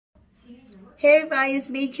Hey everybody, it's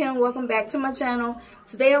me, Kim. Welcome back to my channel.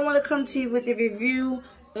 Today I want to come to you with a review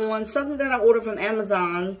on something that I ordered from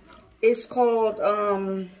Amazon. It's called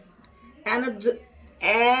Andalou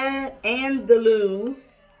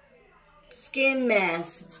skin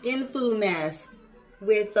mask, skin food mask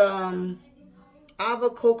with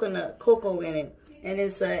avocado cocoa in it, and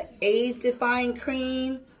it's a age-defying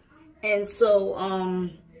cream, and so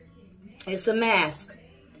it's a mask.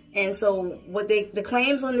 And so what the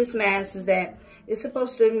claims on this mask is that it's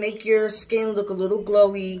supposed to make your skin look a little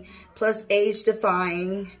glowy, plus age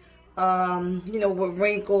defying, you know, with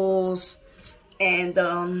wrinkles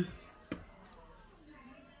and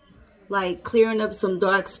like clearing up some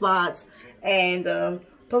dark spots, and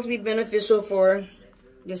supposed to be beneficial for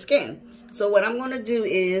your skin. So what I'm going to do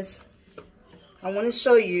is I want to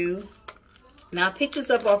show you. Now I picked this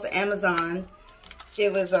up off of Amazon.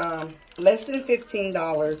 It was less than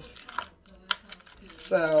 $15.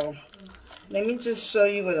 So let me just show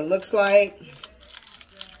you what it looks like.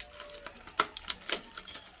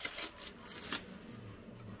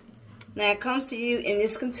 Now it comes to you in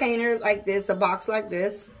this container like this, a box like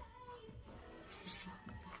this.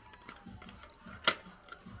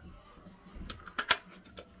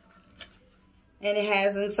 And it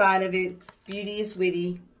has inside of it, Beauty is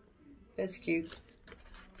Witty. That's cute.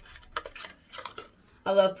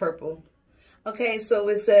 I love purple. Okay, so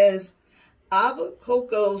it says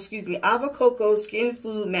avocado skin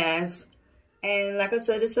food mask. And like I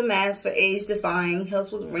said, it's a mask for age defying,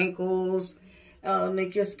 helps with wrinkles,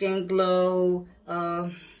 make your skin glow,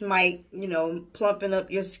 might, you know, plumping up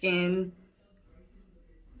your skin.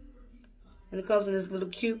 And it comes in this little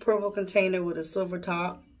cute purple container with a silver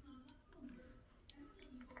top.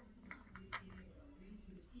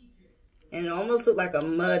 And it almost looks like a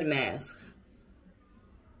mud mask.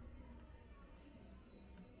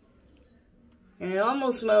 And it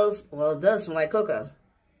almost smells, well, it does smell like cocoa.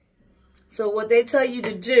 So what they tell you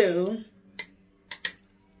to do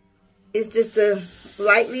is just to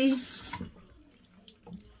lightly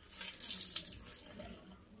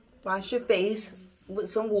wash your face with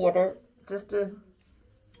some water, just to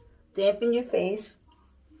dampen your face.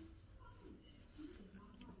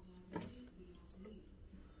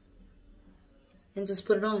 And just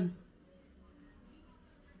put it on.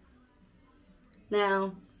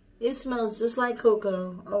 Now, it smells just like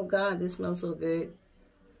cocoa. Oh God, this smells so good.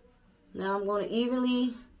 Now I'm going to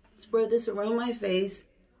evenly spread this around my face.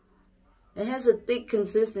 It has a thick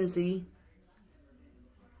consistency.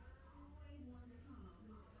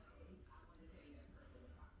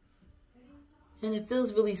 And it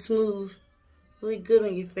feels really smooth, really good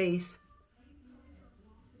on your face.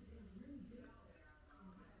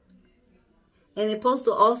 And it's supposed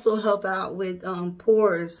to also help out with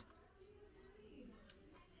pores.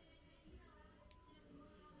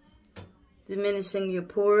 Diminishing your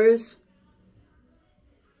pores.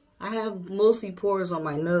 I have mostly pores on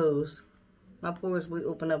my nose. My pores will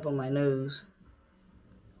open up on my nose.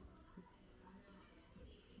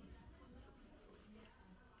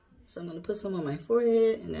 So I'm going to put some on my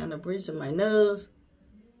forehead and down the bridge of my nose.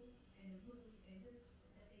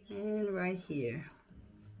 And right here.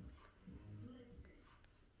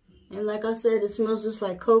 And like I said, it smells just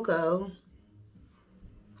like cocoa.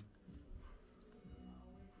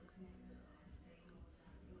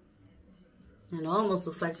 And it almost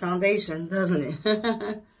looks like foundation, doesn't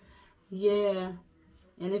it? Yeah.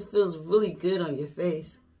 And it feels really good on your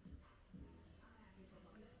face.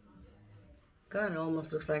 God, it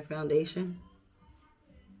almost looks like foundation.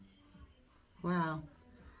 Wow.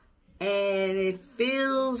 And it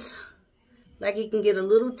feels like it can get a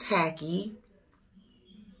little tacky.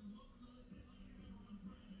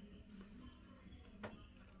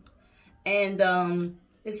 And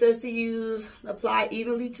it says to apply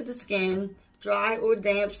evenly to the skin, dry or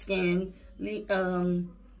damp skin, leave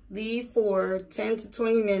for 10 to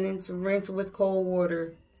 20 minutes, rinse with cold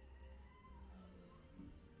water.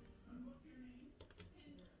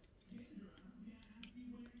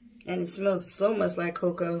 And it smells so much like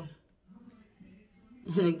cocoa.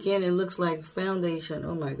 And again, it looks like foundation.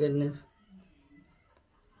 Oh my goodness.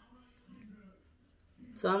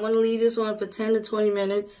 So I'm going to leave this on for 10 to 20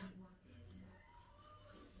 minutes.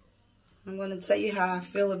 I'm going to tell you how I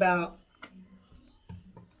feel about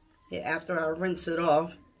it after I rinse it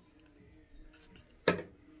off.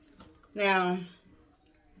 Now,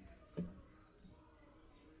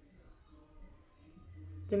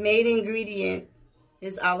 the main ingredient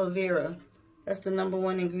is aloe vera. That's the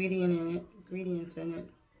 #1 ingredients in it.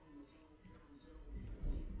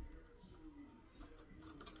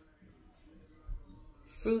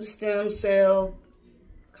 Fruit stem cell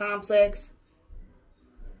complex.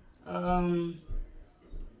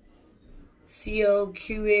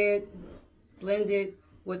 COQID blended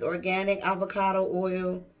with organic avocado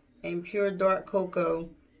oil and pure dark cocoa,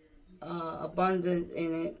 abundant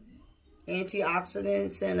in it.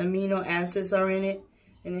 Antioxidants and amino acids are in it,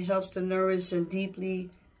 and it helps to nourish and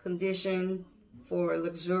deeply condition for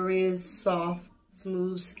luxurious, soft,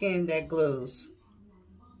 smooth skin that glows.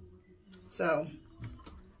 So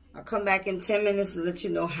I'll come back in 10 minutes and let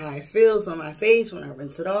you know how it feels on my face when I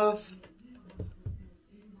rinse it off.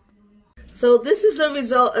 So this is a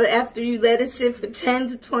result of after you let it sit for 10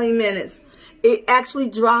 to 20 minutes. It actually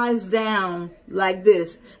dries down like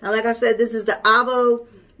this. And like I said, this is the Avo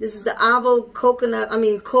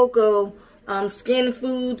cocoa skin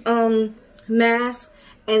food mask,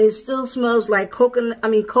 and it still smells like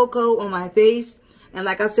cocoa on my face. And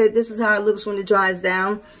like I said, this is how it looks when it dries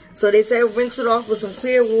down. So they say rinse it off with some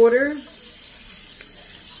clear water.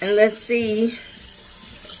 And let's see.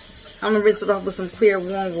 I'm going to rinse it off with some clear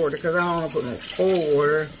warm water because I don't want to put no cold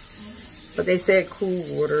water. But they said cool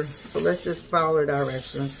water. So let's just follow the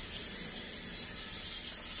directions.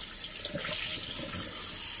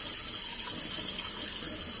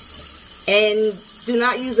 And do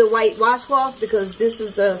not use a white washcloth because this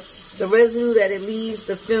is the residue that it leaves,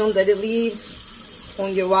 the film that it leaves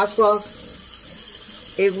on your washcloth.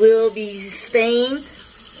 It will be stained.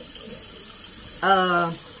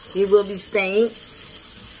 It will be stained.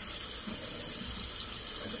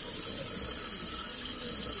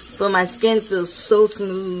 But my skin feels so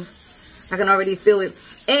smooth. I can already feel it.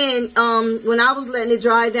 And when I was letting it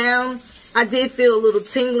dry down, I did feel a little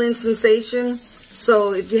tingling sensation.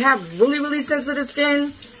 So if you have really, really sensitive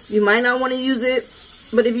skin, you might not want to use it.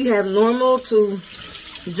 But if you have normal to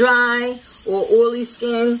dry or oily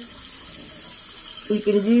skin, you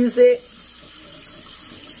can use it.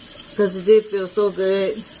 Because it did feel so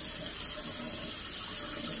good.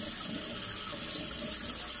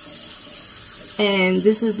 And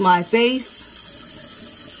this is my face.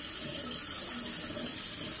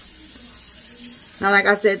 Now, like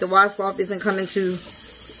I said, the washcloth isn't coming too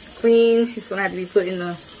clean. It's going to have to be put in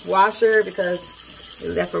the washer because it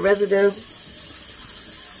left a residue.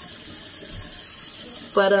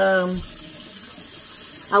 But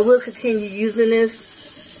I will continue using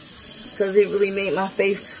this because it really made my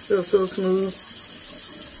face feel so smooth.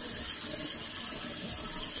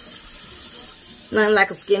 Nothing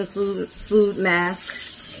like a skin food mask.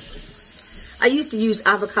 I used to use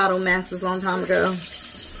avocado masks a long time ago.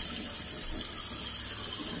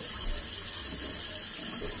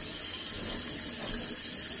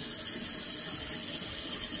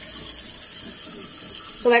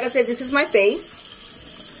 So like I said, this is my face.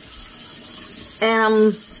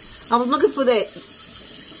 And I was looking for that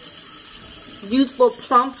youthful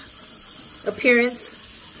plump appearance.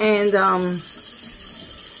 And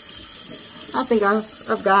I think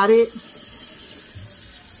I've got it.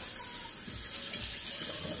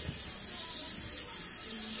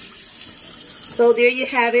 So there you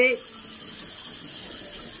have it.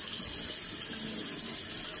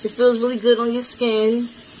 It feels really good on your skin.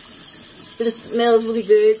 It smells really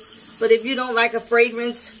good. But if you don't like a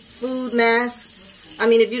fragrance food mask,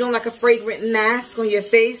 if you don't like a fragrant mask on your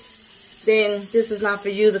face, then this is not for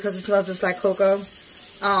you because it smells just like cocoa.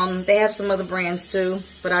 They have some other brands too,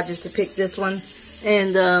 but I just picked this one.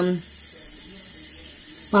 And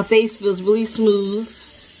my face feels really smooth.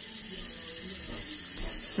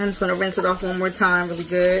 I'm just going to rinse it off one more time really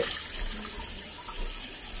good.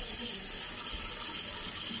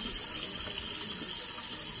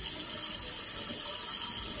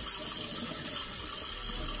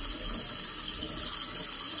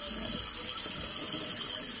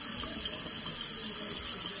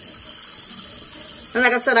 And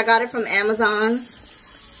like I said, I got it from Amazon.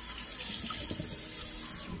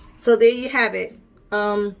 So there you have it.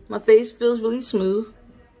 My face feels really smooth.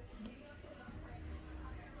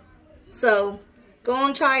 So go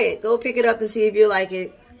and try it. Go pick it up and see if you like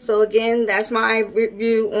it. So again, that's my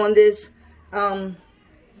review on this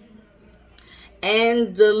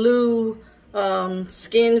Andalou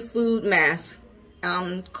skin food mask.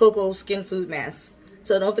 Cocoa skin food mask.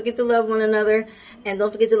 So don't forget to love one another, and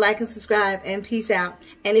don't forget to like and subscribe, and peace out.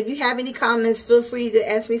 And if you have any comments, feel free to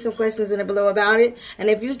ask me some questions in the below about it. And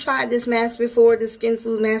if you've tried this mask before, this skin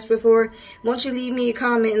food mask before, won't you leave me a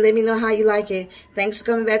comment and let me know how you like it. Thanks for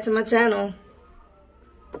coming back to my channel.